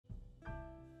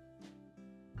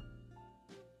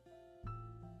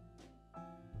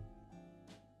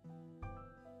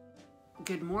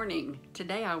Good morning.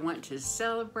 Today I want to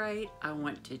celebrate, I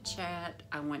want to chat,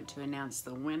 I want to announce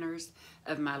the winners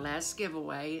of my last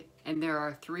giveaway, and there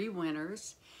are 3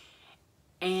 winners.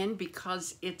 And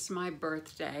because it's my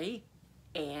birthday,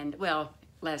 and well,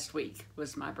 last week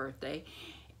was my birthday,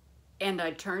 and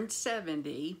I turned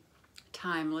 70,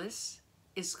 Timeless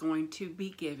is going to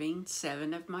be giving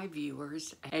 7 of my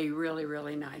viewers a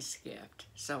really nice gift.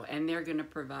 And they're going to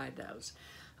provide those.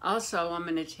 Also, I'm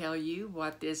going to tell you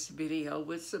what this video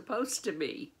was supposed to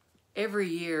be. Every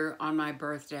year on my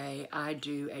birthday, I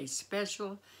do a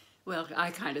special, well,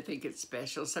 I kind of think it's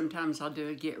special. Sometimes I'll do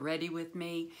a get ready with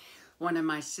me. One of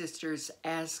my sisters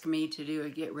asked me to do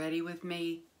a get ready with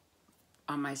me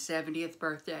on my 70th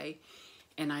birthday,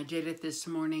 and I did it this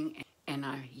morning, and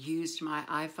I used my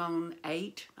iPhone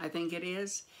 8, I think it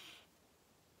is,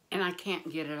 and I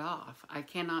can't get it off. I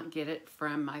cannot get it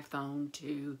from my phone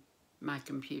to my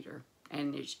computer,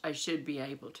 and I should be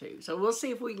able to. So we'll see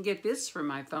if we can get this from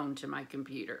my phone to my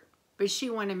computer. But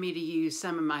she wanted me to use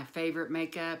some of my favorite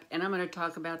makeup, and I'm going to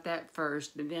talk about that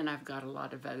first, and then I've got a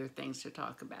lot of other things to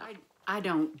talk about. I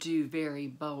don't do very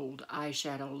bold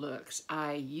eyeshadow looks.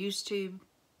 I used to,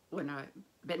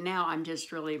 but now I'm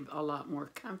just really a lot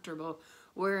more comfortable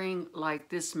wearing like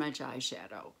this much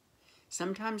eyeshadow.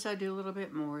 Sometimes I do a little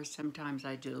bit more, sometimes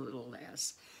I do a little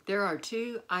less. There are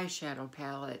 2 eyeshadow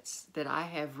palettes that I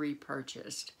have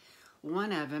repurchased.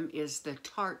 One of them is the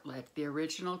Tartlet, the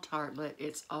original Tartlet.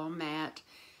 It's all matte,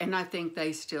 and I think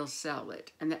they still sell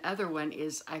it. And the other one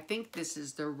is, I think this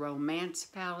is the Romance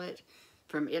palette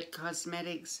from It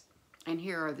Cosmetics, and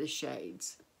here are the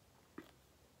shades.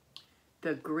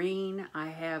 The green,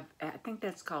 I think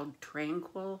that's called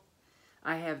Tranquil.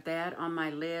 I have that on my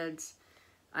lids.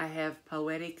 I have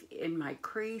Poetic in my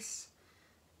crease.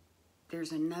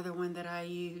 There's another one that I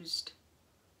used.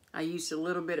 I used a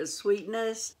little bit of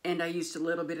Sweetness, and I used a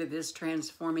little bit of this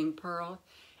Transforming Pearl.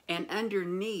 And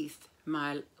underneath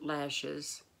my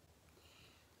lashes,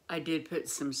 I did put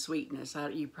some Sweetness.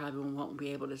 You probably won't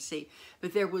be able to see.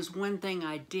 But there was one thing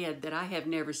I did that I have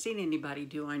never seen anybody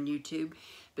do on YouTube,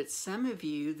 but some of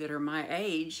you that are my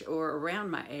age or around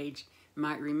my age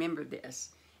might remember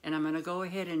this. And I'm going to go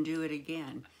ahead and do it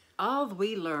again. All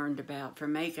we learned about for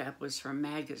makeup was from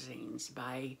magazines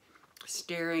by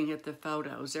staring at the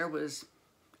photos. There was,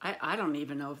 I don't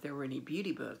even know if there were any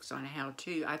beauty books on how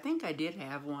to. I think I did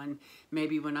have one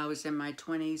maybe when I was in my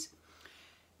 20s.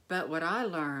 But what I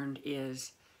learned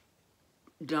is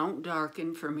don't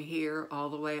darken from here all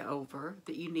the way over.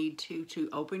 That you need to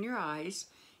open your eyes,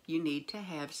 you need to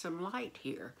have some light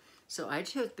here. So I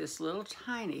took this little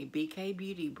tiny BK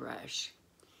Beauty brush,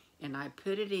 and I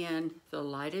put it in the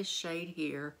lightest shade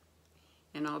here,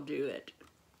 and I'll do it.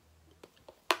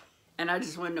 And I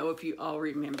just want to know if you all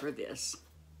remember this.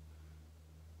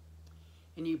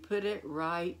 And you put it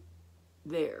right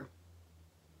there.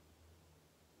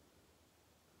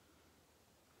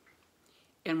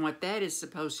 And what that is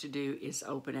supposed to do is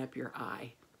open up your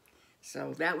eye.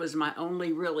 So that was my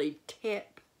only really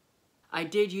tip. I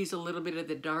did use a little bit of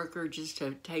the darker just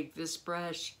to take this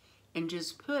brush and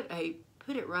just put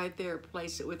it right there,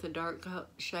 place it with a dark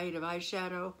shade of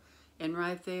eyeshadow, and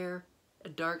right there, a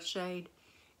dark shade,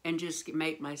 and just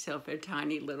make myself a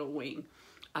tiny little wing.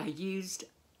 I used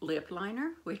lip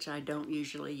liner, which I don't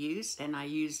usually use, and I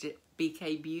used it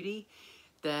BK Beauty,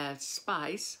 the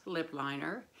Spice lip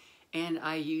liner, and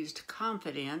I used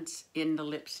Confidence in the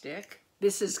lipstick.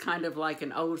 This is kind of like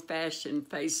an old-fashioned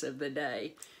face of the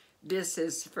day. This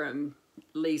is from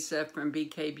Lisa from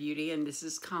BK Beauty, and this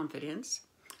is Confidence.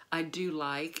 I do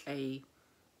like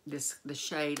the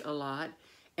shade a lot,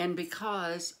 and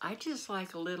because I just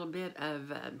like a little bit of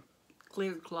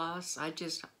clear gloss, I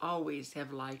just always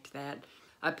have liked that.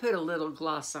 I put a little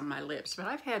gloss on my lips, but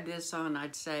I've had this on,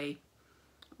 I'd say,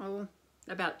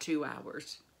 about 2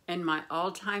 hours. And my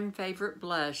all-time favorite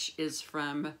blush is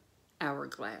from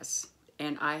Hourglass,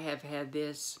 and I have had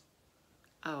this,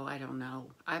 I don't know.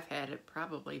 I've had it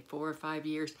probably 4 or 5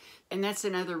 years. And that's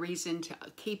another reason to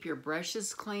keep your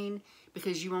brushes clean,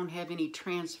 because you won't have any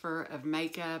transfer of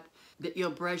makeup. That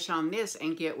you'll brush on this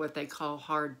and get what they call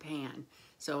hard pan.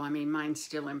 So, I mean, mine's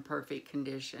still in perfect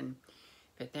condition.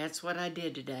 But that's what I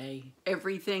did today.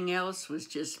 Everything else was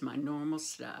just my normal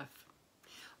stuff.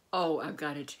 Oh, I've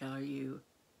got to tell you,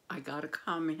 I got a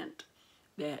comment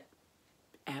that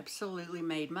absolutely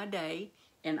made my day.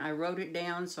 And I wrote it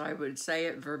down so I would say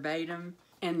it verbatim.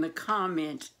 And the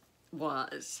comment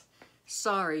was,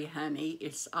 "Sorry, honey,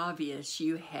 it's obvious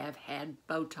you have had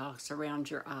Botox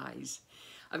around your eyes.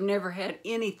 I've never had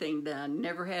anything done,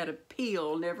 never had a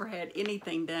peel, never had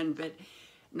anything done, but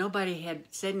nobody had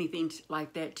said anything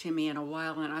like that to me in a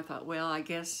while, and I thought, well, I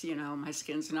guess, you know, my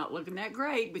skin's not looking that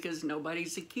great because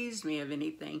nobody's accused me of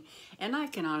anything. And I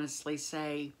can honestly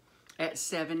say at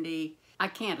 70, I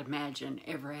can't imagine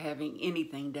ever having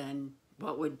anything done.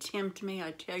 What would tempt me,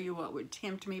 I tell you what would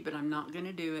tempt me, but I'm not going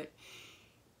to do it,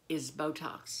 is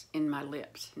Botox in my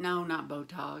lips. No, not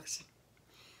Botox.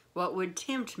 What would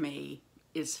tempt me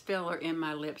is filler in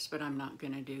my lips, but I'm not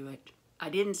going to do it. I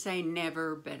didn't say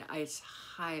never, but it's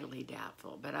highly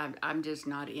doubtful. But I'm just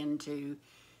not into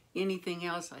anything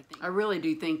else, I think. I really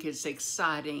do think it's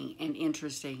exciting and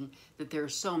interesting that there are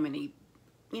so many,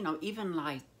 you know, even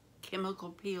like chemical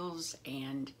peels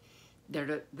and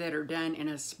that are done in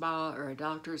a spa or a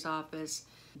doctor's office,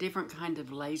 different kinds of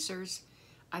lasers.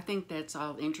 I think that's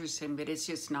all interesting, but it's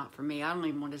just not for me. I don't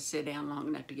even want to sit down long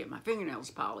enough to get my fingernails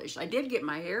polished. I did get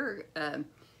my hair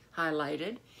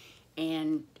highlighted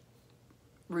and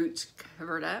roots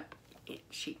covered up.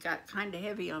 She got kind of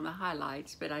heavy on the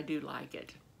highlights, but I do like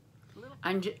it.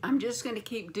 I'm just going to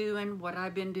keep doing what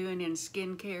I've been doing in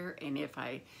skincare, and if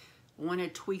I want to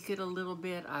tweak it a little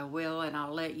bit, I will, and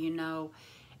I'll let you know.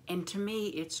 And to me,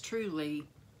 it's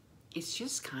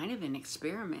just kind of an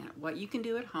experiment. What you can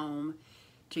do at home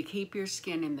to keep your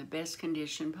skin in the best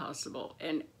condition possible.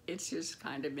 And it's just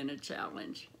kind of been a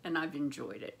challenge, and I've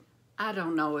enjoyed it. I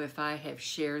don't know if I have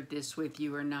shared this with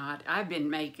you or not. I've been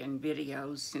making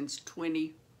videos since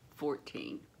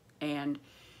 2014, and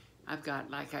I've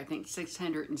got like, I think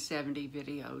 670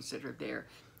 videos that are there.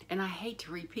 And I hate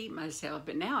to repeat myself,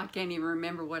 but now I can't even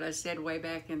remember what I said way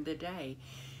back in the day.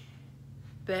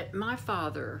 But my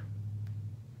father,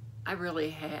 I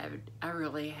really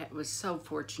was so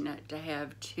fortunate to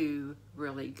have two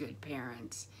really good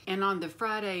parents. And on the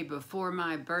Friday before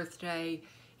my birthday,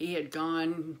 he had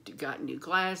got new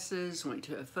glasses, went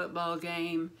to a football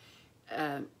game.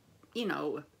 You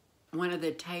know, one of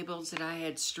the tables that I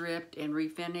had stripped and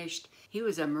refinished, he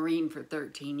was a Marine for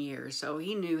 13 years, so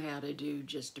he knew how to do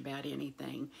just about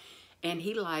anything. And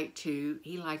he liked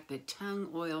the tongue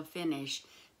oil finish,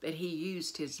 but he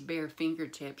used his bare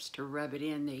fingertips to rub it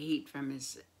in, the heat from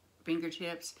his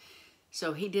fingertips.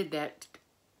 So he did that.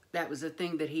 That was the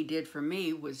thing that he did for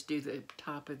me, was do the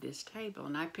top of this table.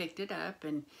 And I picked it up,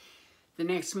 and the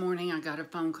next morning I got a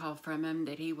phone call from him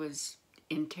that he was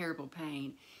in terrible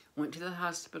pain. Went to the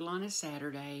hospital on a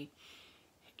Saturday.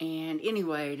 And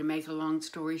anyway, to make a long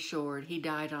story short, he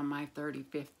died on my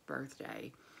 35th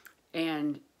birthday.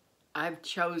 And I've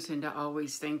chosen to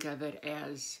always think of it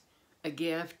as a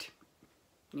gift.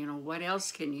 You know, what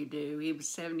else can you do? He was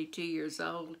 72 years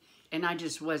old, and I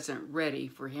just wasn't ready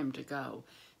for him to go.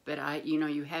 But you know,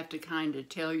 you have to kind of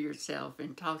tell yourself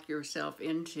and talk yourself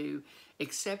into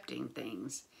accepting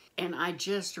things. And I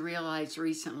just realized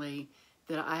recently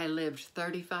that I lived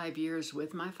 35 years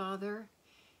with my father,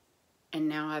 and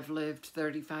now I've lived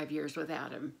 35 years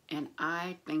without him. And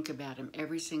I think about him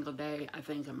every single day. I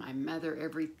think of my mother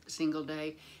every single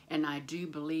day, and I do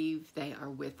believe they are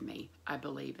with me. I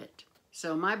believe it.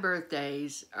 So my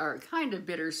birthdays are kind of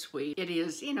bittersweet. It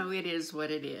is, you know, it is what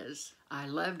it is. I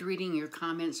loved reading your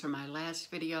comments from my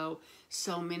last video.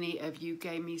 So many of you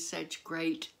gave me such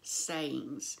great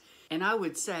sayings. And I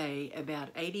would say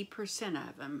about 80%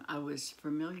 of them I was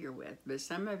familiar with, but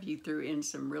some of you threw in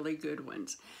some really good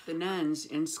ones. The nuns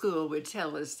in school would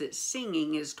tell us that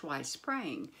singing is twice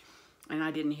praying. And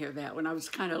I didn't hear that one. I was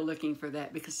kind of looking for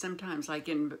that, because sometimes, like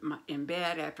in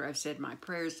bed, after I've said my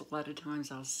prayers, a lot of times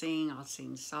I'll sing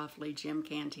softly. Jim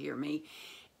can't hear me,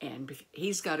 and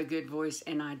he's got a good voice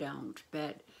and I don't.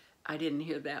 But I didn't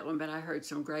hear that one, but I heard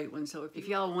some great ones. So if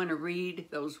y'all want to read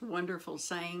those wonderful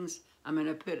sayings, I'm going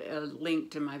to put a link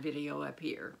to my video up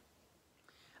here.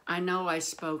 I know I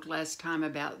spoke last time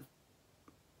about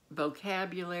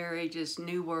vocabulary, just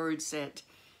new words that,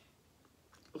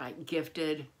 like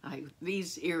gifted. Like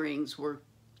these earrings were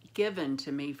given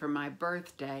to me for my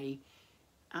birthday,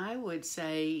 I would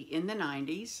say in the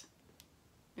 90s.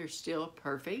 They're still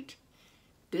perfect.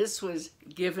 This was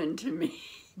given to me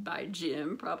by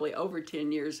Jim probably over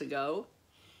 10 years ago.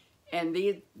 And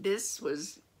this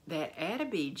was that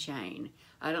Attabead chain.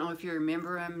 I don't know if you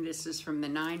remember them. This is from the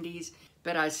 90s,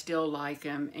 but I still like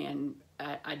them, and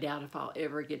I doubt if I'll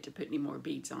ever get to put any more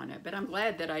beads on it. But I'm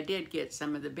glad that I did get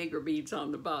some of the bigger beads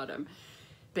on the bottom.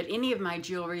 But any of my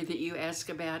jewelry that you ask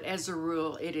about, as a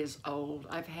rule, it is old.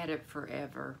 I've had it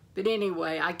forever. But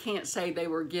anyway, I can't say they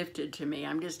were gifted to me.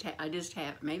 I just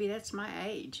have, maybe that's my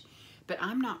age. But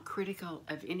I'm not critical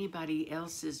of anybody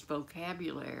else's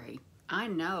vocabulary. I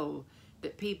know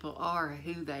that people are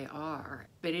who they are,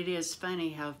 but it is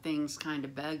funny how things kind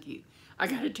of bug you. I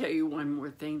got to tell you one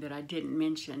more thing that I didn't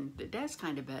mention that does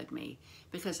kind of bug me,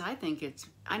 because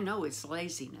I know it's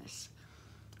laziness.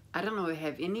 I don't know,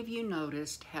 have any of you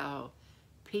noticed how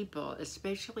people,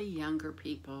 especially younger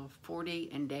people,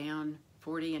 40 and down,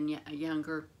 40 and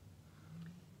younger,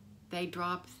 they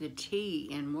drop the T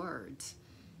in words.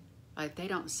 Like, they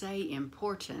don't say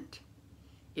important,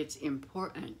 it's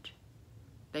important.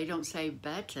 They don't say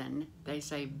button, they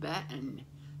say button.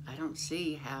 I don't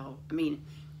see how, I mean,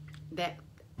 that,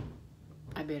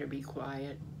 I better be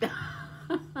quiet.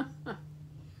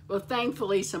 Well,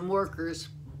 thankfully some workers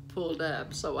pulled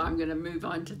up, so I'm gonna move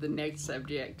on to the next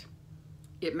subject.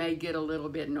 It may get a little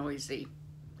bit noisy.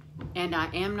 And I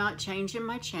am not changing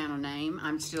my channel name.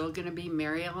 I'm still gonna be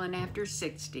MaryEllen After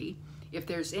 60. If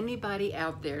there's anybody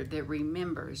out there that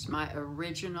remembers my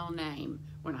original name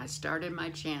when I started my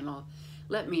channel,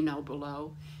 let me know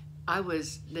below.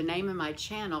 The name of my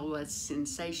channel was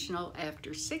Sensational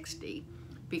After 60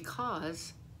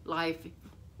 because life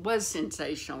was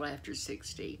sensational after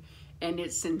 60, and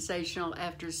it's sensational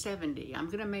after 70. I'm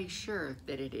gonna make sure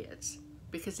that it is,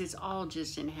 because it's all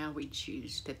just in how we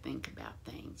choose to think about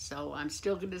things. So I'm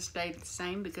still gonna stay the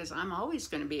same because I'm always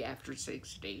gonna be after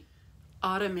 60.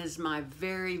 Autumn is my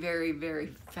very, very, very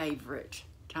favorite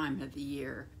time of the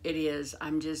year. It is.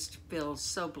 I'm just feel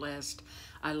so blessed.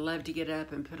 I love to get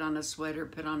up and put on a sweater,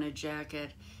 put on a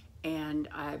jacket, and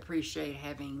I appreciate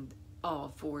having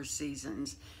all 4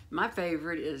 seasons. My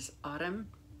favorite is autumn,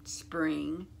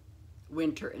 spring,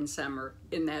 winter, and summer,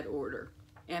 in that order.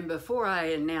 And before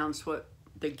I announce what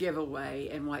the giveaway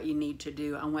and what you need to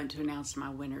do, I want to announce my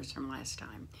winners from last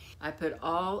time. I put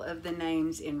all of the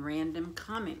names in random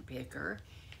comment picker,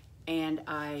 and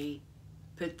I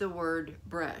put the word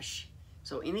brush.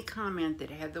 So any comment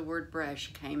that had the word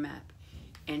brush came up.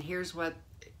 And here's what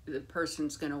the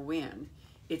person's gonna win.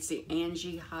 It's the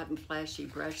Angie Hot and Flashy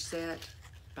Brush Set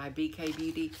by BK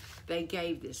Beauty. They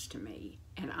gave this to me,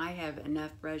 and I have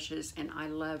enough brushes, and I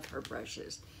love her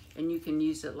brushes. And you can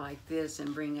use it like this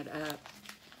and bring it up.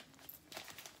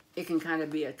 It can kind of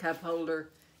be a cup holder,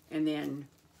 and then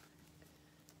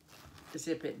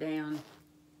zip it down.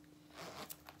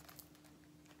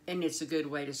 And it's a good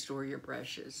way to store your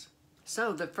brushes.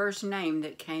 So the first name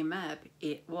that came up,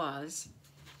 it was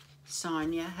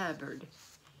Sonia Hubbard.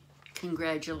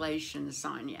 Congratulations,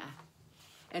 Sonia.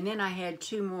 And then I had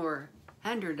 2 more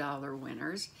 $100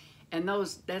 winners, and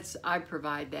I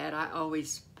provide that. I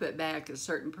always put back a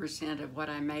certain % of what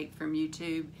I make from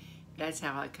YouTube. That's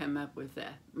how I come up with the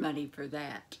money for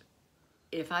that.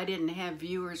 If I didn't have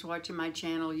viewers watching my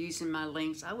channel using my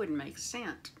links, I wouldn't make a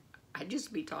cent. I'd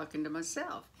just be talking to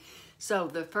myself. So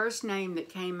the first name that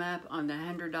came up on the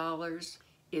 $100,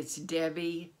 it's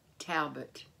Debbie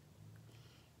Talbot.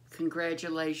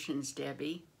 Congratulations,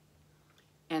 Debbie.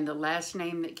 And the last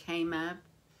name that came up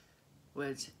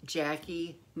was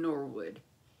Jackie Norwood.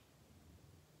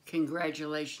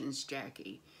 Congratulations,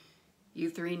 Jackie. You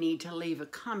 3 need to leave a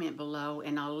comment below,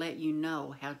 and I'll let you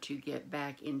know how to get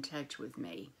back in touch with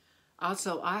me.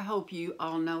 Also, I hope you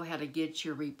all know how to get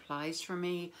your replies from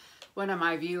me. One of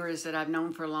my viewers that I've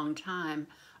known for a long time,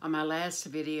 on my last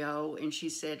video, and she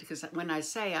said, because when I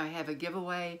say I have a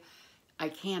giveaway, I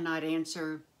cannot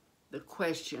answer the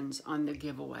questions on the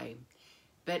giveaway.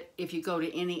 But if you go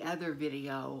to any other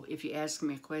video, if you ask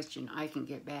me a question, I can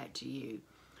get back to you.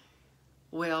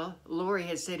 Well, Lori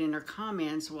had said in her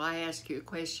comments, well, I asked you a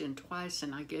question twice,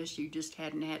 and I guess you just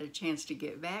hadn't had a chance to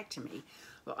get back to me.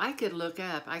 Well, I could look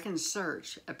up, I can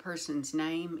search a person's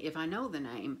name, if I know the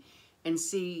name, and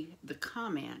see the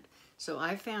comment. So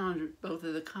I found both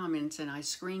of the comments, and I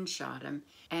screenshot them,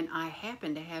 and I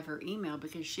happened to have her email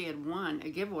because she had won a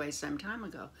giveaway some time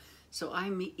ago. So I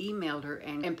emailed her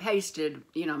and pasted,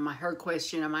 you know, her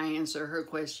question and my answer, her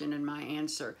question and my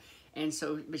answer. And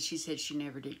so, but she said she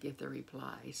never did get the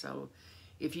reply. So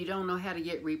if you don't know how to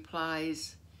get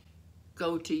replies,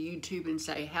 go to YouTube and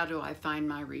say, how do I find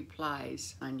my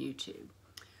replies on YouTube?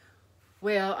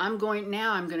 Well, I'm going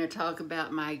to talk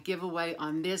about my giveaway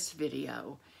on this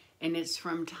video, and it's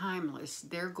from Timeless.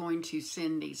 They're going to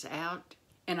send these out,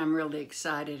 and I'm really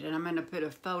excited. And I'm going to put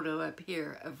a photo up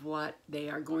here of what they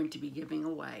are going to be giving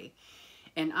away.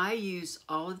 And I use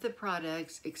all of the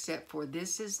products except for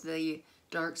this is the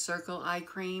Dark Circle Eye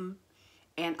Cream,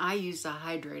 and I use the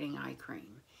Hydrating Eye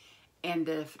Cream. And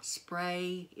the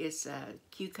spray is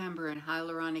cucumber and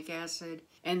hyaluronic acid.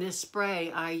 And this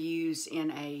spray I use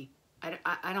in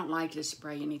I don't like to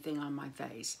spray anything on my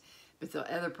face, but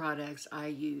the other products I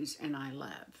use and I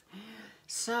love.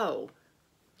 So,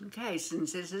 okay,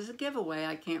 since this is a giveaway,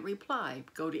 I can't reply.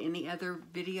 Go to any other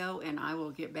video and I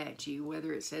will get back to you,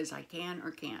 whether it says I can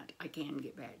or can't. I can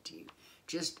get back to you.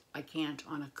 I can't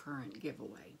on a current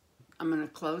giveaway. I'm going to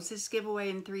close this giveaway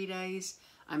in 3 days.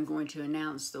 I'm going to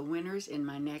announce the winners in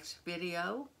my next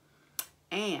video.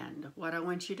 And what I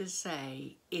want you to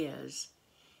say is,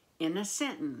 in a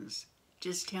sentence,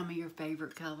 just tell me your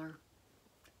favorite color.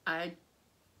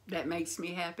 That makes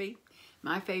me happy.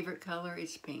 My favorite color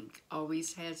is pink.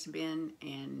 Always has been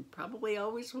and probably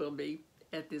always will be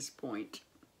at this point.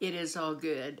 It is all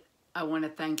good. I want to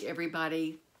thank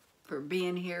everybody for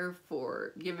being here,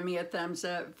 for giving me a thumbs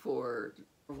up, for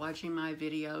watching my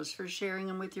videos, for sharing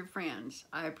them with your friends.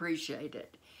 I appreciate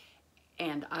it.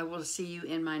 And I will see you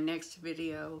in my next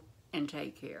video, and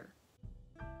take care.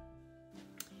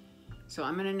 So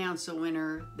I'm going to announce the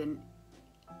winner, then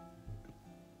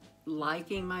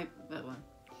liking my,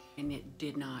 and it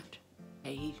did not.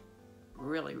 Hey,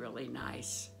 really, really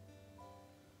nice.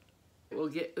 We'll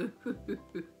get,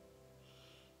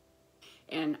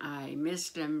 and I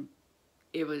missed him.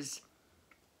 It was,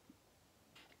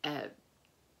 and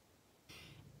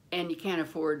you can't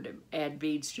afford to add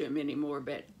beads to them anymore,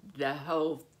 but the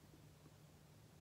whole